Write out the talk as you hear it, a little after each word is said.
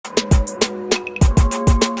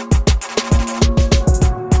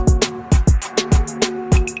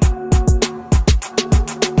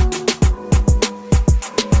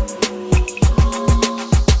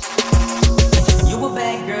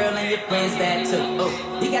bag too.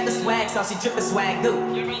 Oh, he got the swag, so she drippin' swag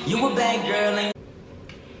too. You a bad girl and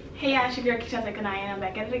hey y'all, it's your girl Kishontae.Kiniya, and I'm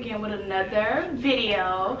back at it again with another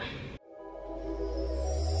video.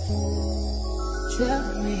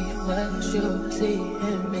 tell me what you see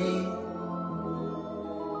in me.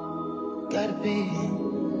 Gotta be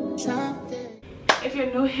something. If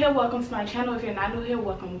you're new here, welcome to my channel. If you're not new here,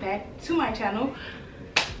 welcome back to my channel.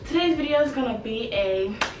 Today's video is gonna be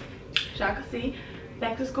a, as y'all can see,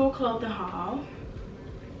 back to school clothing haul.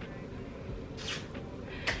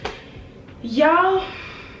 Y'all,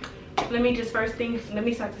 let me start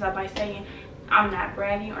this out by saying I'm not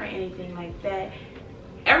bragging or anything like that.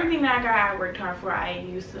 Everything that I got, I worked hard for. I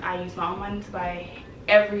used my own money to buy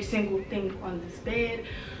every single thing on this bed.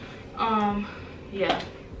 Yeah,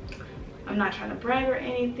 I'm not trying to brag or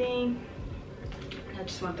anything. I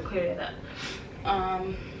just want to clear that up.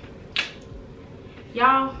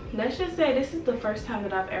 Y'all, let's just say this is the first time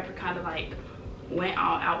that I've ever kind of like went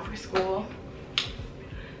all out for school,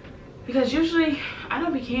 because usually I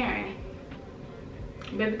don't be caring,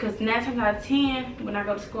 but because 9 times out of 10 when I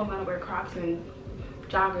go to school I'm gonna wear Crocs and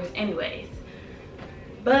joggers anyways.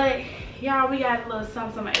 But y'all, we got a little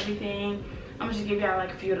something of everything. I'm gonna just give y'all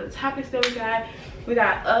like a few of the topics that we got. We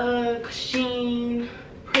got Shein,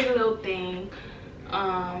 Pretty Little Thing,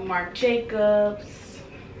 Marc Jacobs,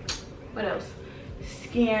 what else,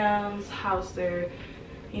 Skims, Hauser,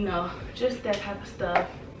 you know, just that type of stuff.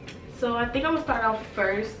 So I think I'm gonna start off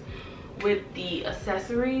first with the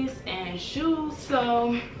accessories and shoes.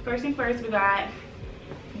 So first thing first, we got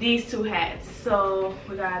these two hats. So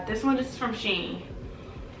we got this one. This is from Shein,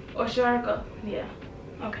 or should I go? Yeah,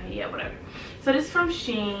 okay, yeah, whatever. So this is from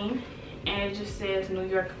Shein, and it just says New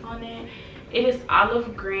York on it. It is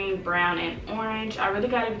olive green, brown, and orange. I really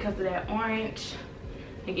got it because of that orange.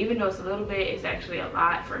 Like, even though it's a little bit, it's actually a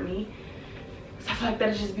lot for me. So I feel like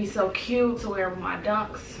that'd just be so cute to wear with my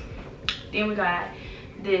dunks. Then we got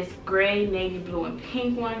this gray, navy blue, and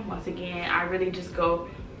pink one. Once again, I really just go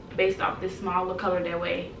based off this small little color. That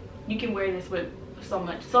way you can wear this with so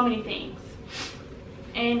many things.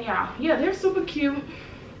 And yeah, they're super cute.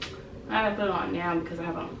 I gotta put it on now because I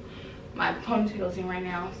have my ponytails in right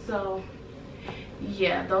now. So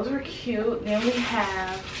yeah, those are cute. Then we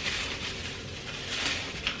have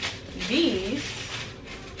these,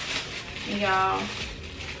 y'all.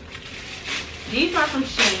 These are from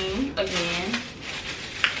Shein again.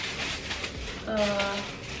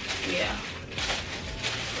 Yeah,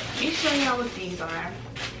 let me show y'all what these are.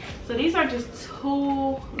 So these are just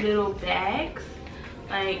two little bags.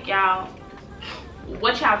 Like, y'all,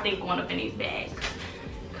 what y'all think going up in these bags?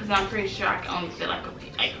 Because I'm pretty sure I can only fit like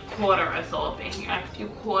a quarter or so up in here, like a few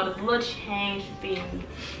quarters, a little change being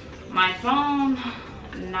my phone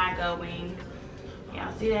not going.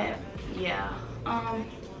 Y'all see that? Yeah.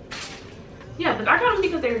 Yeah, but I got them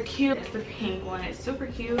because they were cute. It's the pink one, it's super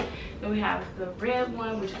cute. Then we have the red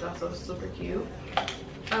one, which is also super cute.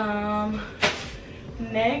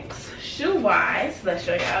 Next, shoe wise, let's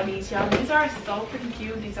show y'all these. Y'all, these are so freaking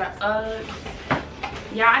cute. These are Uggs.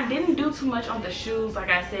 Yeah, I didn't do too much on the shoes, like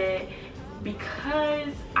I said,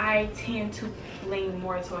 because I tend to lean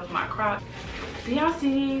more towards my Crocs. Do y'all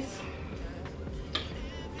see these?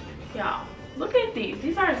 Y'all, look at these.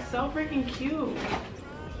 These are so freaking cute.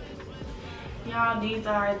 Y'all, these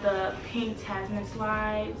are the pink Tasman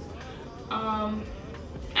slides. I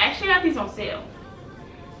actually got these on sale.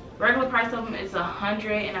 Regular price of them is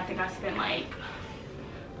 $100, and I think I spent like,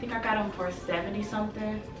 I got them for 70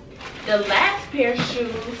 something. The last pair of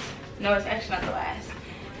shoes, no, it's actually not the last.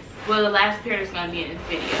 Well, the last pair that's gonna be in this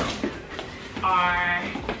video are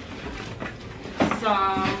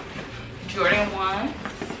some Jordan 1s,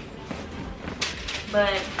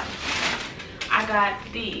 but I got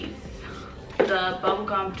these, the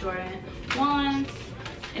bubblegum Jordan 1s,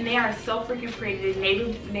 and they are so freaking pretty.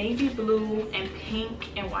 They're navy blue and pink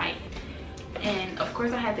and white, and of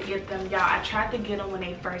course I had to get them, y'all. I tried to get them when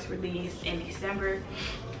they first released in December,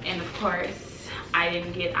 and of course I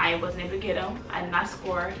wasn't able to get them. I did not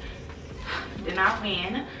score, did not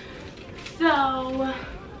win. So,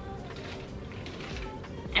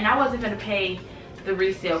 and I wasn't gonna pay the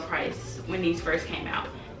resale price when these first came out.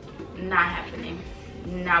 Not happening.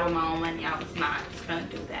 Not with my own money. I was not gonna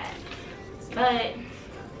do that. But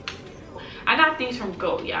I got these from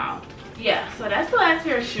Go, y'all. Yeah, so that's the last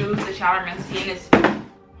pair of shoes that y'all are gonna see in this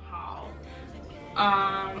haul.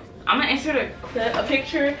 I'm gonna insert a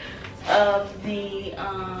picture of the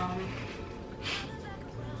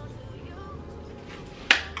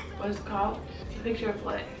what is it called? A picture of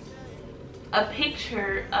what? A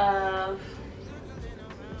picture of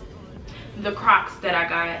the Crocs that I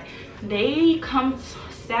got. They come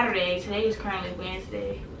Saturday. Today is currently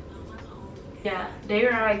Wednesday. Yeah, they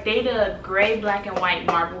were like, they the gray, black, and white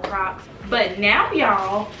marble Crocs. But now,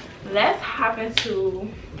 y'all, let's hop into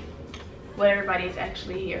what everybody's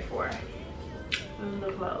actually here for.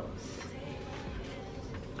 The clothes.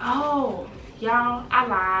 Oh, y'all,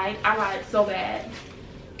 I lied so bad.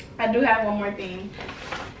 I do have one more thing.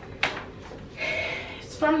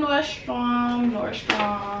 It's from Nordstrom.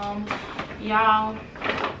 Y'all,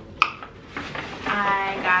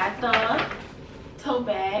 I got the tote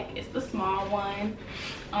bag. It's the small one,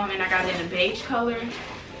 and I got it in a beige color.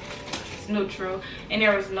 It's neutral, and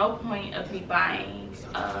there was no point of me buying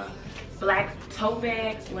a black tote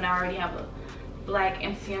bag when I already have a black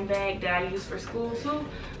MCM bag that I use for school too.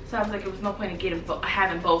 So I was like, it was no point in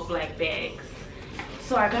having both black bags.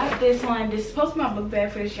 So I got this one. This is supposed to be my book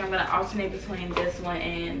bag for this year. I'm gonna alternate between this one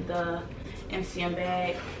and the MCM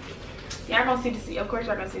bag. Y'all gonna see this. Of course,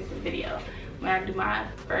 y'all gonna see this video when I do my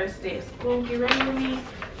first day of school. Get ready with me.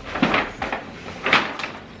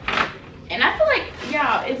 And I feel like,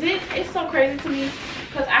 y'all, it's so crazy to me,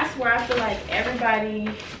 because I swear I feel like everybody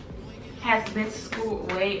has started school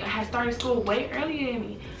way earlier than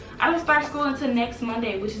me. I don't start school until next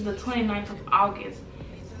Monday, which is the 29th of August.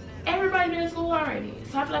 Everybody been in school already.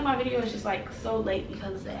 So I feel like my video is just like so late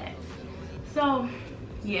because of that. So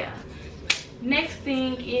yeah. Next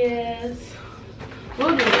thing is,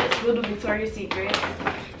 we'll do this. We'll do Victoria's Secret,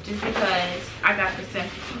 just because I got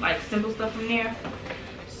the simple stuff from there.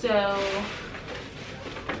 So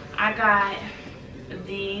I got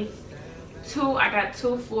these two. I got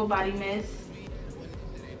two full body mists,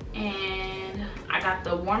 and I got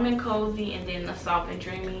the Warm and Cozy and then the Soft and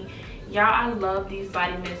Dreamy. Y'all, I love these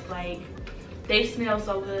body mists. Like, they smell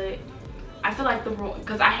so good. I feel like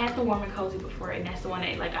because I had the Warm and Cozy before, and that's the one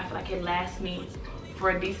that, like, I feel like it lasts me for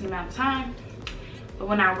a decent amount of time. But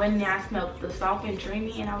when I went in there, I smelled the Soft and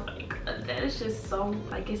Dreamy, and I was like, that is just so,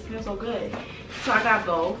 like, it smells so good. So I got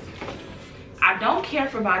both. I don't care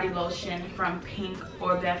for body lotion from Pink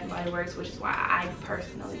or Bath & Body Works, which is why I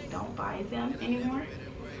personally don't buy them anymore.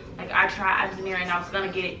 Like, I was in there and I was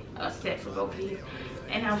gonna get a set for both of these,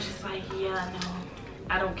 and I was just like, yeah, no,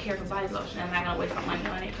 I don't care for body lotion. I'm not gonna waste my money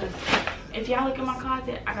on it, because if y'all look in my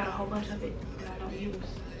closet, I got a whole bunch of it that I don't use.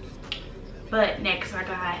 But next, I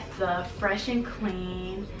got the Fresh and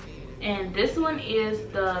Clean, and this one is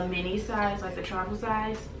the mini size, like the travel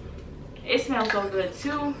size. It smells so good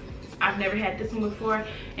too. I've never had this one before,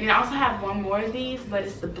 and I also have one more of these, but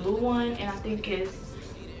it's the blue one, and I think it's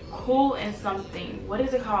Cool and something. What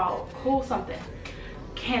is it called? Cool something.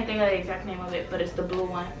 Can't think of the exact name of it, but it's the blue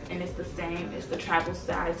one, and it's the same. It's the travel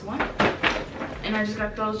size one, and I just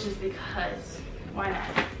got those just because. Why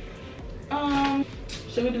not?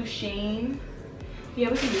 Should we do Shein? Yeah,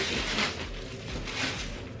 we can do Shein.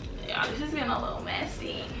 Yeah, this is getting a little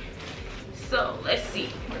messy. So let's see.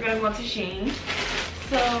 We're gonna go into Shein.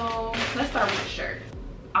 So let's start with the shirt.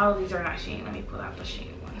 All of these are not Shein. Let me pull out the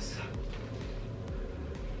Shein ones.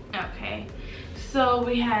 Okay, so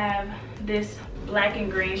we have this black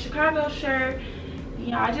and green Chicago shirt.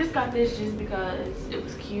 Yeah, I just got this just because it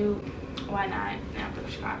was cute. Why not? Now I'm from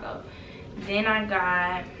Chicago. Then I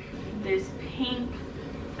got this pink,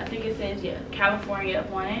 I think it says, yeah, California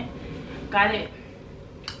up on it. Got it.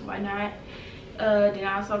 Why not? Then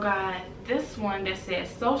I also got this one that says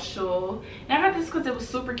Social, and I got this because it was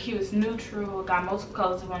super cute. It's neutral, got multiple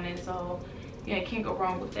colors on it, so yeah, you can't go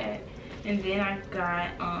wrong with that. And then I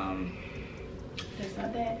got that's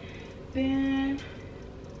not that. Then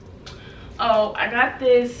I got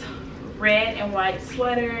this red and white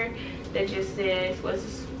sweater that just says, what's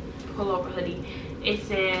this pullover hoodie? It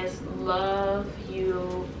says love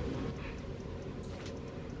you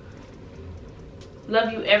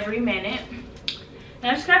every minute.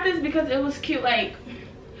 And I just got this because it was cute. Like,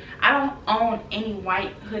 I don't own any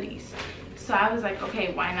white hoodies, so I was like,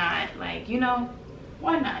 okay, why not? Like, you know,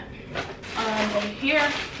 why not? Over here,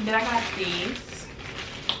 then I got these.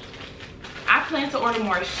 I plan to order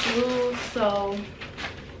more shoes, so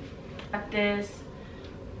I got this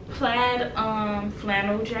plaid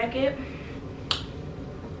flannel jacket,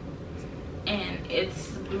 and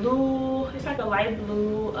it's blue. It's like a light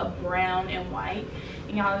blue, a brown, and white.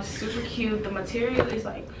 And y'all, it's super cute. The material is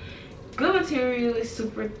like good material. It's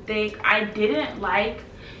super thick. I didn't like,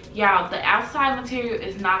 y'all, the outside material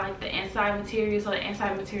is not like the inside material. So the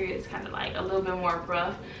inside material is kind of like a little bit more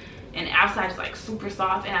rough, and the outside is like super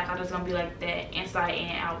soft, and I thought it was gonna be like that inside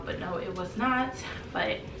and out, but no, it was not.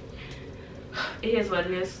 But it is what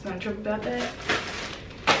it is. Don't trip about that.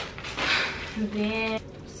 Then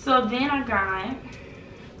I got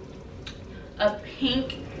a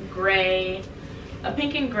pink gray a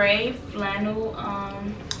pink and gray flannel,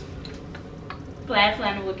 plaid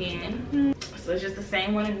flannel again. So it's just the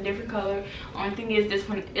same one in a different color. Only thing is this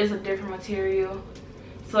one is a different material.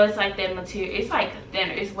 So it's like that material, it's like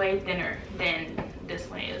thinner, it's way thinner than this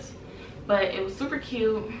one is. But it was super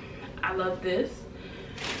cute. I love this.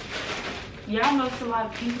 Y'all notice a lot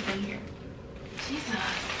of pink in here. Jesus.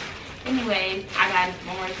 Anyways, I got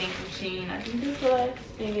one more thing from Shein. I think this is the last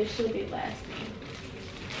thing. It should be lasting.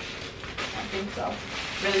 I think so.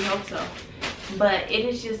 Really hope so. But it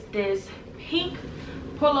is just this pink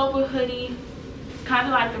pullover hoodie. It's kind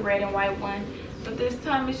of like the red and white one, but this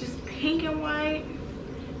time it's just pink and white.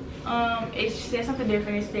 It says something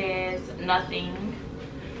different. It says nothing.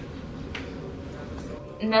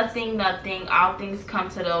 Nothing, nothing. All things come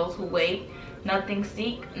to those who wait. Nothing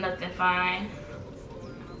seek, nothing find.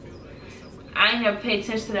 I ain't never paid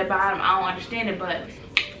attention to that bottom. I don't understand it, but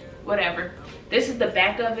whatever. This is the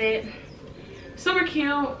back of it. Super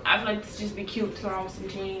cute. I feel like this just be cute to throw on some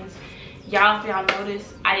jeans. Y'all, if y'all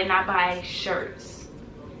notice, I did not buy shirts.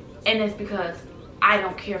 And it's because I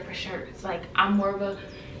don't care for shirts. Like, I'm more of a,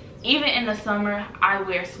 even in the summer, I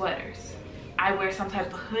wear sweaters. I wear some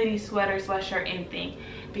type of hoodie, sweater, sweatshirt, anything,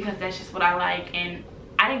 because that's just what I like. And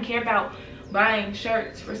I didn't care about buying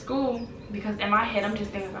shirts for school because in my head I'm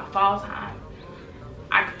just thinking about fall time.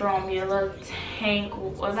 I could throw on me a little tank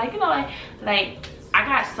or like, you know, like I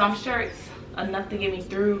got some shirts enough to get me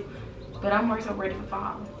through, but I'm more so ready for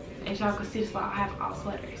fall. As y'all can see, this fall I have all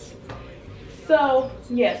sweaters. So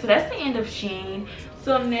yeah, so that's the end of Shein.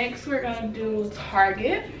 So next we're gonna do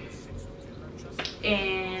Target.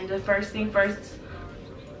 And the first thing first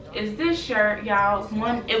is this shirt, y'all.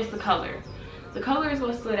 One, it was the color. The color is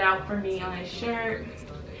what stood out for me on this shirt,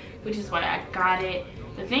 which is why I got it.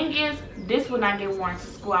 The thing is, this would not get worn to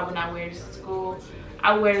school. I would not wear this to school.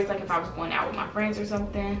 I would wear this like if I was going out with my friends or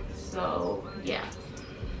something. So yeah.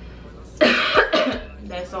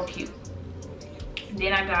 That's so cute.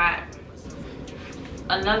 Then I got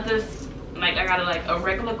another, like I got like a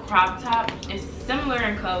regular crop top. It's similar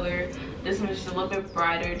in color. This one is just a little bit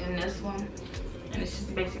brighter than this one. And it's just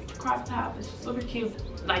a basic crop top. It's super cute.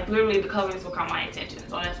 Like literally the colors will caught my attention.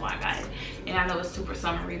 So that's why I got it. And I know it's super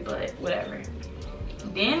summery, but whatever.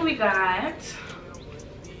 Then we got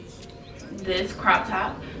this crop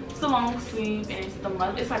top. It's a long sleeve and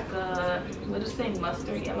it's like a, what does it say,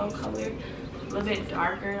 mustard yellow color. A little bit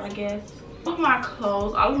darker, I guess. All of my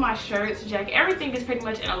clothes, all of my shirts, jacket, everything is pretty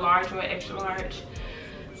much in a large or extra large.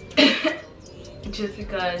 Just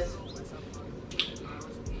because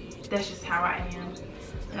that's just how I am.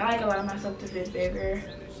 And I like a lot of my stuff to fit bigger.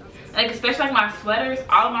 Like especially like my sweaters,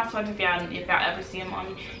 all of my sweaters, if y'all ever see them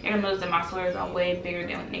on me, you're gonna notice that my sweaters are way bigger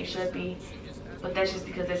than what they should be. But that's just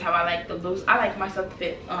because that's how I like the loose. I like my stuff to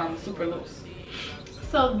fit super loose.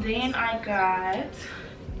 So then I got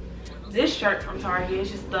this shirt from Target.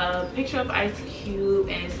 It's just the picture of Ice Cube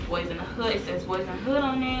and it's Boys in the Hood. It says Boys in the Hood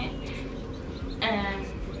on it. And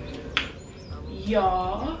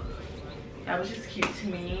y'all, that was just cute to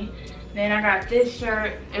me. Then I got this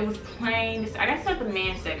shirt. It was plain. I guess it's like the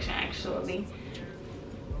men's section actually.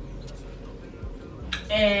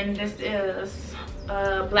 And this is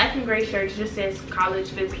a black and gray shirt. It just says College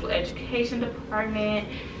Physical Education Department.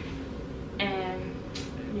 And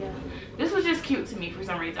yeah, this was just cute to me for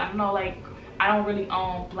some reason. I don't know, like I don't really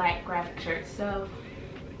own black graphic shirts, so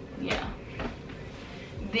yeah.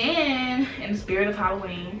 Then in the spirit of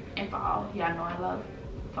Halloween and fall, y'all know I love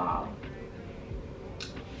fall.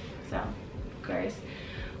 So, of course,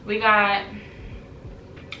 we got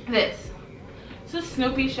this. It's a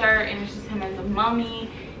Snoopy shirt, and it's just him as a mummy,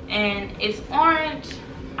 and it's orange.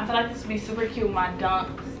 I feel like this would be super cute with my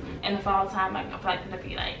dunks in the fall time. Like I feel like it'd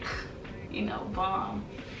be like, you know, bomb.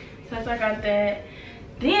 So that's why I got that.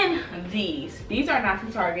 Then these are not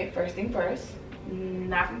from Target. First thing first,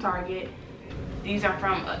 not from Target. These are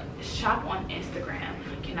from a shop on Instagram.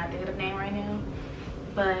 I cannot think of the name right now,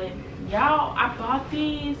 but y'all, I bought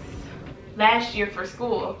these last year for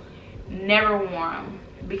school. Never wore them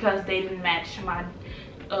because they didn't match my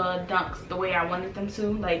dunks the way I wanted them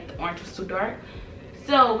to. Like the orange was too dark,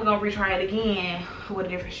 so we're gonna retry it again with a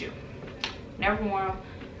different shoe. Never wore them,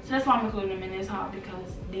 so that's why I'm including them in this haul,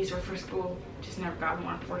 because these were for school. Just never got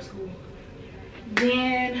one for school.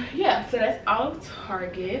 Then yeah, so that's all of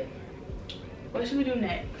Target. What should we do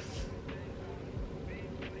next?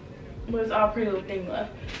 Well, it's all pretty little thing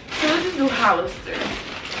left. So let's just do Hollister.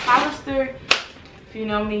 Hollister, if you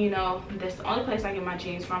know me, you know that's the only place I get my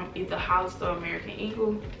jeans from, either Hollister or American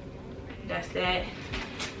Eagle. That's that.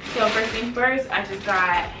 So first thing first, I just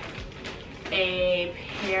got a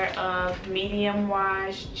pair of medium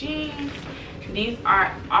wash jeans. These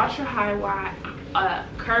are ultra high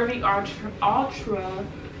curvy ultra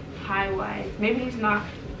high rise. Maybe these not.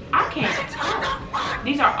 I can't tell.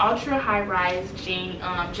 These are ultra high rise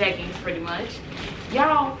jeggings, pretty much.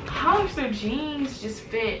 Y'all, Hollister jeans just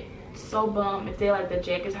fit so bum if they like the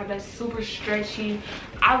jackets have that super stretchy.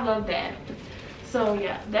 I love that. So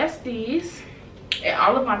yeah, that's these. And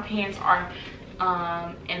all of my pants are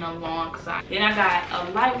in a long side. Then I got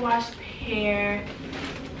a light wash pair,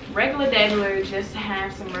 regular just to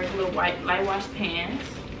have some regular white light wash pants.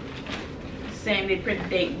 Same,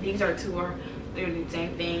 these are two are literally the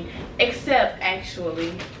same thing, except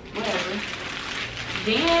actually whatever.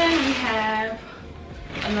 Then we have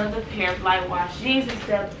another pair of light wash jeans,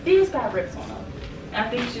 except these got rips on them. I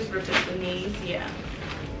think it's just ripped at the knees, yeah.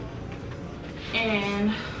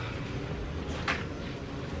 And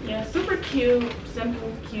yeah, super cute,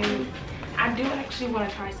 simple, cute. I do actually want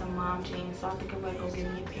to try some mom jeans, so I think I'm gonna go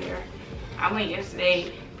get me a pair. I went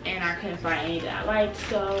yesterday and I couldn't find any that I liked,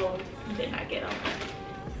 so did not get them.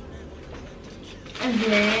 And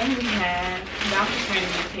then we have, I'm just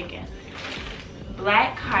randomly picking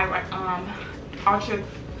black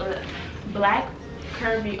black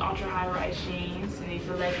curvy ultra high rise jeans, and these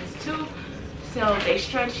are leggings too. So they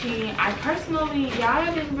stretchy. I personally, y'all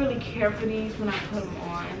didn't really care for these when I put them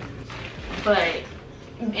on,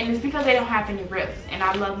 and it's because they don't have any rips, and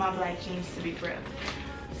I love my black jeans to be ripped.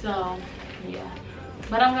 So yeah,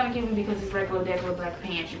 but I'm gonna keep them because it's regular black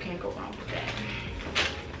pants. You can't go wrong with that.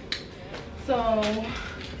 So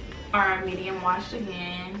are medium washed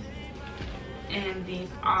again, and these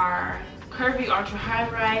are curvy ultra high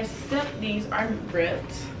rise, except these are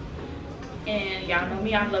ripped. And y'all know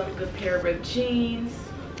me, I love a good pair of ripped jeans,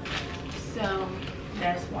 so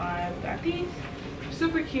that's why I got these.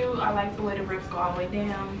 Super cute. I like the way the rips go all the way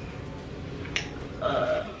down.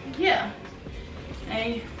 Yeah,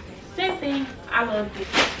 and same thing, I love this.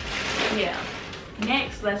 Yeah,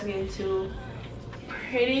 next let's get into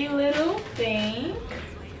Pretty Little Thing.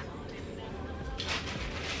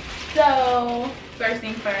 So first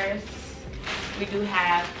thing first, we do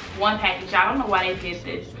have one package. I don't know why they did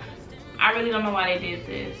this. I really don't know why they did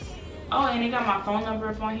this. Oh, and they got my phone number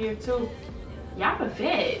up on here too. Y'all the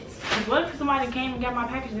feds. What if somebody came and got my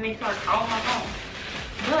package and they started calling my phone?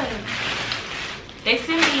 But they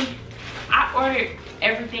sent me, I ordered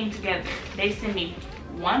everything together. They sent me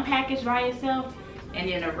one package by itself and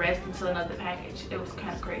then the rest into another package. It was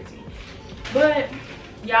kind of crazy. But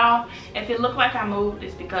y'all, if it looked like I moved,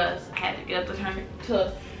 it's because I had to get up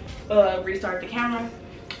to restart the camera.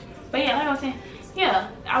 But yeah, like I was saying, yeah,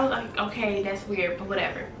 I was like, okay, that's weird, but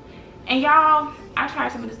whatever. And y'all, I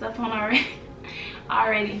tried some of this stuff on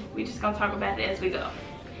already. We just gonna talk about it as we go.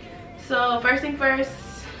 So first thing first,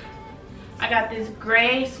 I got this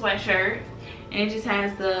gray sweatshirt, and it just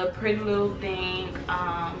has the Pretty Little Thing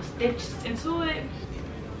stitched into it.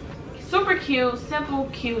 Super cute, simple,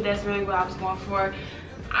 cute. That's really what I was going for.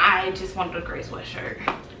 I just wanted a gray sweatshirt.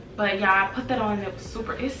 But y'all, I put that on and it was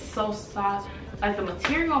super, it's so soft. Like the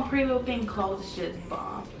material on Pretty Little Thing clothes is just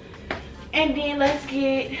bomb. And then let's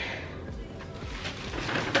get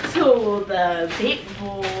to the big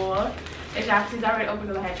boy. As y'all see, I already opened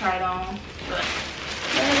because I had tried on. But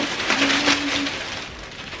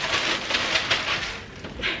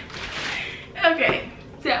okay,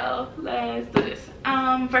 so let's do this.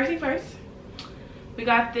 First thing first, we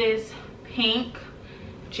got this pink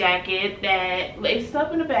jacket that laces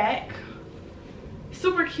up in the back.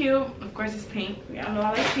 Super cute. Of course it's pink. Y'all know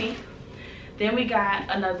I like pink. Then we got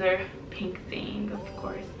another pink thing, of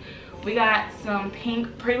course. We got some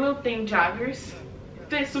pink Pretty Little Thing joggers.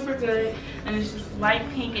 Fit super good. And it's just light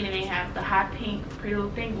pink, and then they have the hot pink Pretty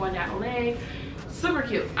Little Thing going down the leg. Super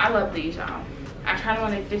cute. I love these, y'all. I tried them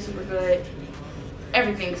on, they fit super good.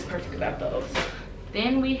 Everything's perfect about those.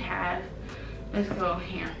 Then we have, let's go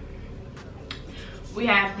here. We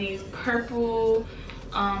have these purple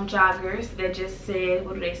joggers that just said,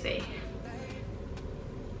 what do they say?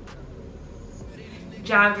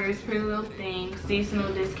 Joggers, Pretty Little Thing,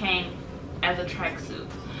 seasonal. This came as a tracksuit,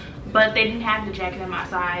 but they didn't have the jacket in my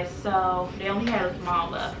size, so they only had a small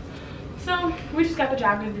left. So we just got the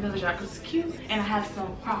joggers because the joggers is cute, and I have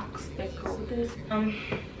some Crocs that go with this.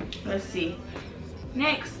 Let's see.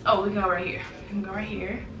 Next, oh, we can go right here. We can go right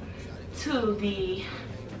here to the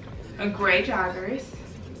gray joggers.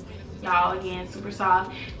 Y'all, again, super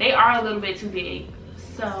soft. They are a little bit too big,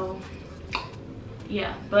 so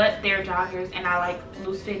yeah, but they're joggers, and I like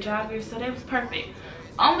loose fit joggers, so that was perfect.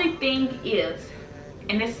 Only thing is,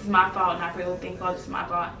 and this is my fault, not Pretty Little Thing fault, this is my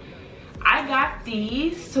fault. I got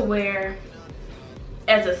these to wear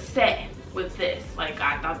as a set with this. Like,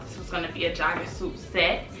 I thought this was gonna be a jogger suit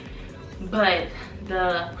set, but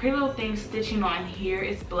the Pretty Little Thing stitching on here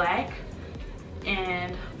is black,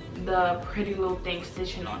 and the Pretty Little Thing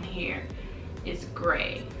stitching on here is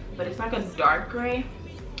gray, but it's like a dark gray.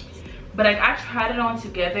 But like, I tried it on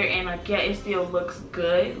together, and like, yeah, it still looks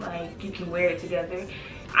good. Like, you can wear it together.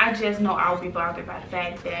 I just know I'll be bothered by the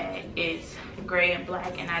fact that it's gray and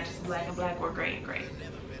black, and not just black and black or gray and gray.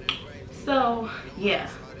 So yeah,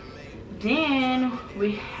 then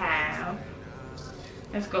we have,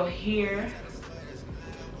 let's go here,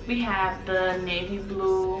 we have the navy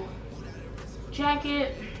blue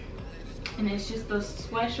jacket, and it's just a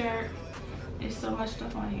sweatshirt. There's so much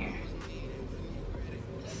stuff on here.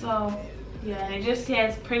 So yeah, and it just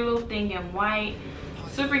has Pretty Little Thing in white.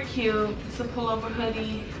 Super cute. It's a pullover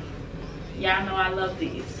hoodie. Y'all know I love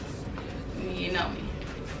these. You know me.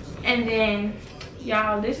 And then,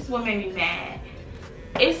 y'all, this is what made me mad.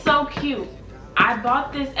 It's so cute. I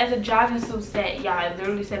bought this as a jogging suit set. Y'all, I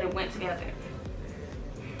literally said it went together.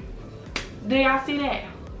 Do y'all see that?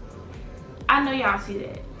 I know y'all see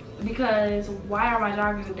that. Because why are my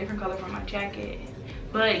joggers a different color from my jacket?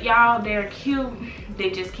 But y'all, they're cute. They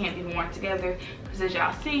just can't be worn together. Because as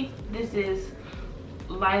y'all see, this is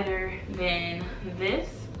lighter than this.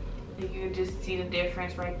 You can just see the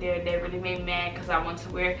difference right there. They really made me mad because I want to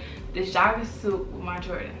wear this jogging suit with my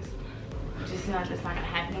Jordans. Just not, that's not gonna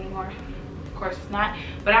happen anymore. Of course it's not.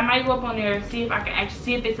 But I might go up on there and see if I can actually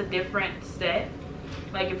see if it's a different set.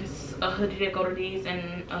 Like if it's a hoodie that go to these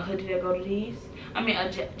and a hoodie that go to these. I mean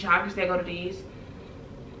joggers that go to these.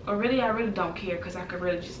 Or really, I really don't care because I could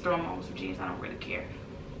really just throw them on with some jeans. I don't really care.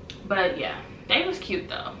 But yeah, they was cute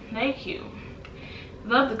though. They cute.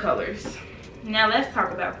 Love the colors. Now let's talk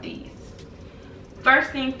about these. First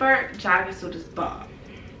thing first, jogging suit is bomb.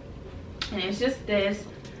 And it's just this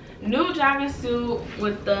new jogging suit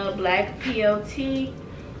with the black PLT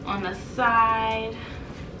on the side.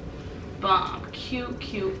 Bomb. Cute,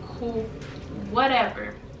 cute, cool,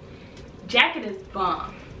 whatever. Jacket is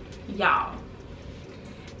bomb, y'all.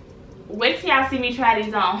 Wait till y'all see me try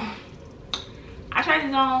these on. I tried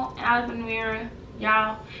these on and I looked in the mirror,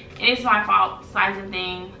 y'all, and it's my fault, sizing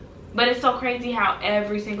thing. But it's so crazy how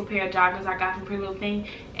every single pair of joggers I got from Pretty Little Thing,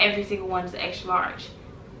 every single one is extra large.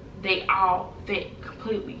 They all fit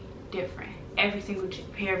completely different. Every single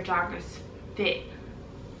pair of joggers fit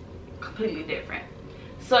completely different.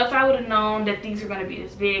 So if I would have known that these are going to be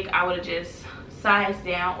this big, I would have just sized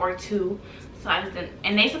down, or two sized in.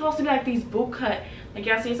 And they supposed to be like these boot cut. Like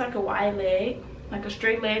y'all see, it's like a wide leg, like a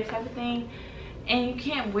straight leg type of thing. And you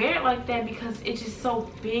can't wear it like that because it's just so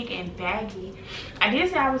big and baggy. I did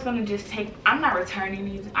say I was gonna just take, I'm not returning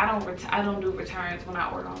these. I don't do returns when I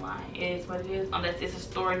order online. It is what it is, unless it's a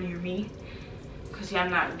store near me, because yeah, I'm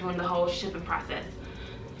not doing the whole shipping process.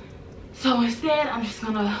 So instead, I'm just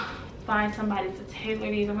gonna find somebody to tailor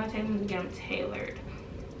these. I'm gonna take them to get them tailored,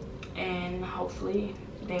 and hopefully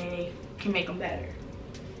they can make them better.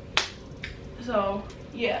 So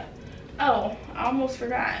yeah. Oh, I almost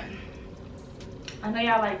forgot. I know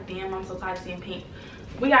y'all like, damn, I'm so tired of seeing pink.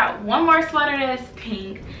 We got one more sweater that's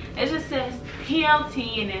pink. It just says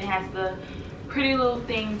PLT, and it has the Pretty Little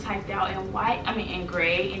Thing typed out in white, I mean in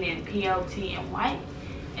gray, and then PLT in white.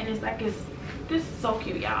 And it's like, this is so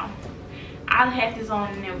cute, y'all. I had this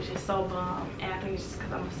on and it was just so bomb, and I think it's just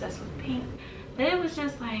because I'm obsessed with pink. But it was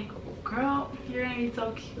just like, girl, you're gonna be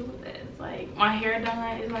so cute with this. Like, my hair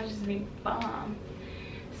done, it's gonna just be bomb.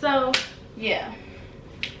 So yeah.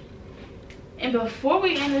 And before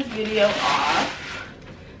we end this video off,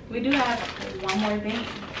 we do have one more thing.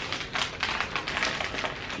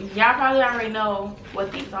 Y'all probably already know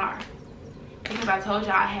what these are, because I told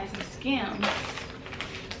y'all I had some skims.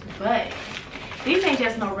 But these ain't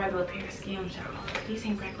just no regular pair of skims, y'all. These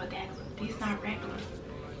ain't regular that. These not regular.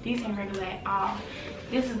 These ain't regular at all.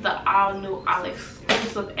 This is the all new, all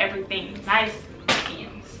exclusive, everything nice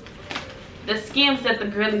skims. The skims that the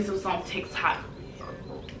girlies was on TikTok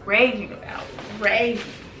raving about. Raving.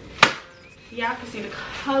 Y'all can see the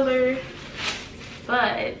color,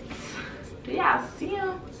 but do y'all see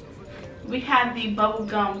them? We have the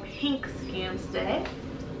bubblegum pink skim set.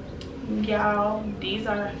 Y'all, these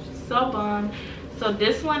are so bomb. So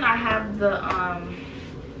this one, I have the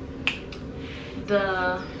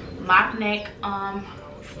mock neck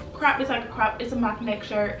crop. It's like a crop. It's a mock neck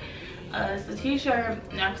shirt. It's a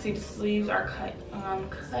t-shirt. Now you can see the sleeves are cut.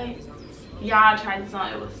 Y'all tried this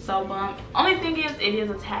on, it was so bump. Only thing is, it is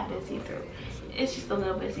a tad bit see-through. It's just a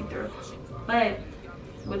little bit see-through, but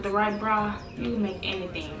with the right bra, you can make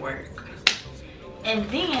anything work. And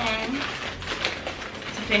then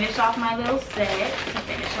to finish off my little set,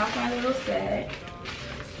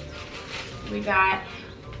 we got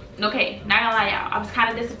okay, not gonna lie y'all, I was kind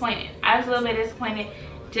of disappointed. I was a little bit disappointed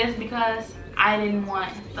just because I didn't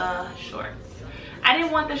want the shorts. I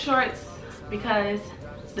didn't want the shorts because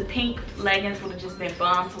the pink leggings would have just been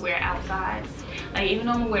bomb to wear outside. Like, even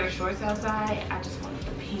though I'm gonna wear the shorts outside, I just wanted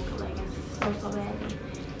the pink leggings so badly.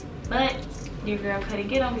 But your girl couldn't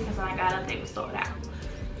get them because when I got up they were sold out.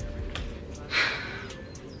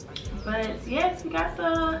 But yes, we got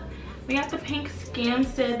the pink Skims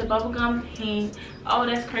set, the bubblegum pink. Oh,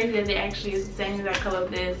 that's crazy that it actually is the same exact color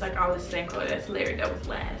of this, like all the same color. That's hilarious. That was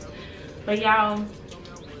last. But y'all,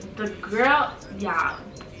 the girl, y'all,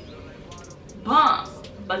 bomb.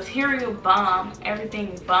 Material bomb.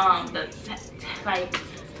 Everything bomb. Like,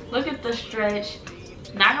 look at the stretch.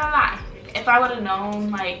 Not gonna lie, if I would have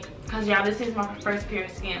known, like, cause y'all, this is my first pair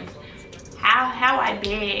of Skims. How I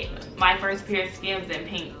bagged my first pair of Skims in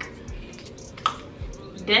pink.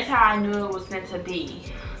 That's how I knew it was meant to be.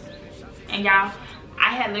 And y'all,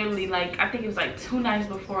 I had literally, like, I think it was like 2 nights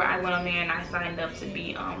before I went on there and I signed up to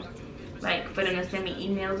be like, for them to send me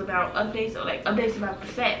emails about updates, or like updates about the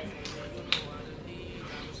set.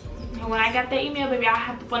 And when I got that email, baby, I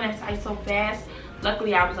had to put that site so fast.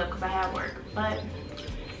 Luckily I was up because I had work. But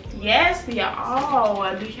yes,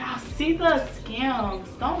 y'all, do y'all see the Skims?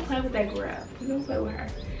 Don't play with that girl. Don't play with her.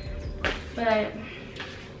 But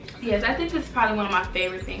yes, I think this is probably one of my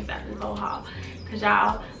favorite things after this whole haul. Cause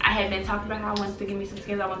y'all, I had been talking about how I wanted to give me some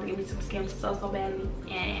Skims. I wanted to give me some Skims so badly,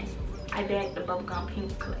 and I bagged the bubblegum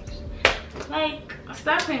pink collection. Like,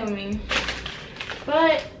 stop playing with me.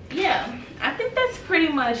 But yeah, I think that's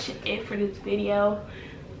pretty much it for this video.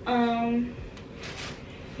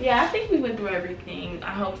 Yeah, I think we went through everything.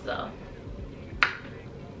 I hope so.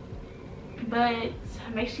 But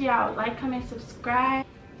make sure y'all like, comment, subscribe.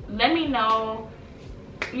 Let me know,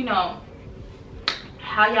 you know,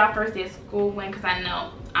 how y'all first day of school went, because I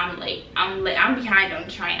know I'm late. I'm behind on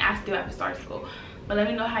the train. I still have to start school. But let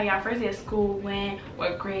me know how y'all first day of school went,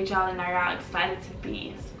 what grade y'all in, are y'all excited to be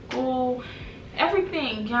in school,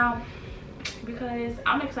 everything, y'all, because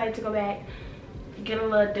I'm excited to go back, get a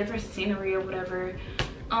little different scenery or whatever.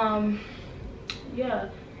 Yeah,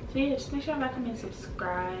 so yeah, just make sure y'all like, comment,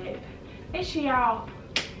 subscribe. Make sure y'all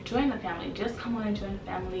join the family. Just come on and join the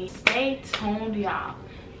family. Stay tuned, y'all.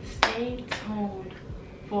 Stay tuned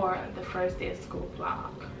for the first day of school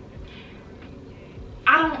vlog.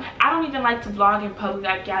 I don't even like to vlog in public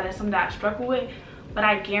like y'all. That's something that I struggle with, but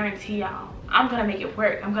I guarantee y'all I'm gonna make it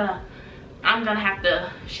work. I'm gonna have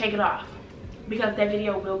to shake it off, because that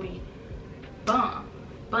video will be bomb.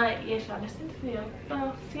 But yes, y'all, that's the video.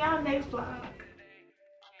 So see y'all next vlog.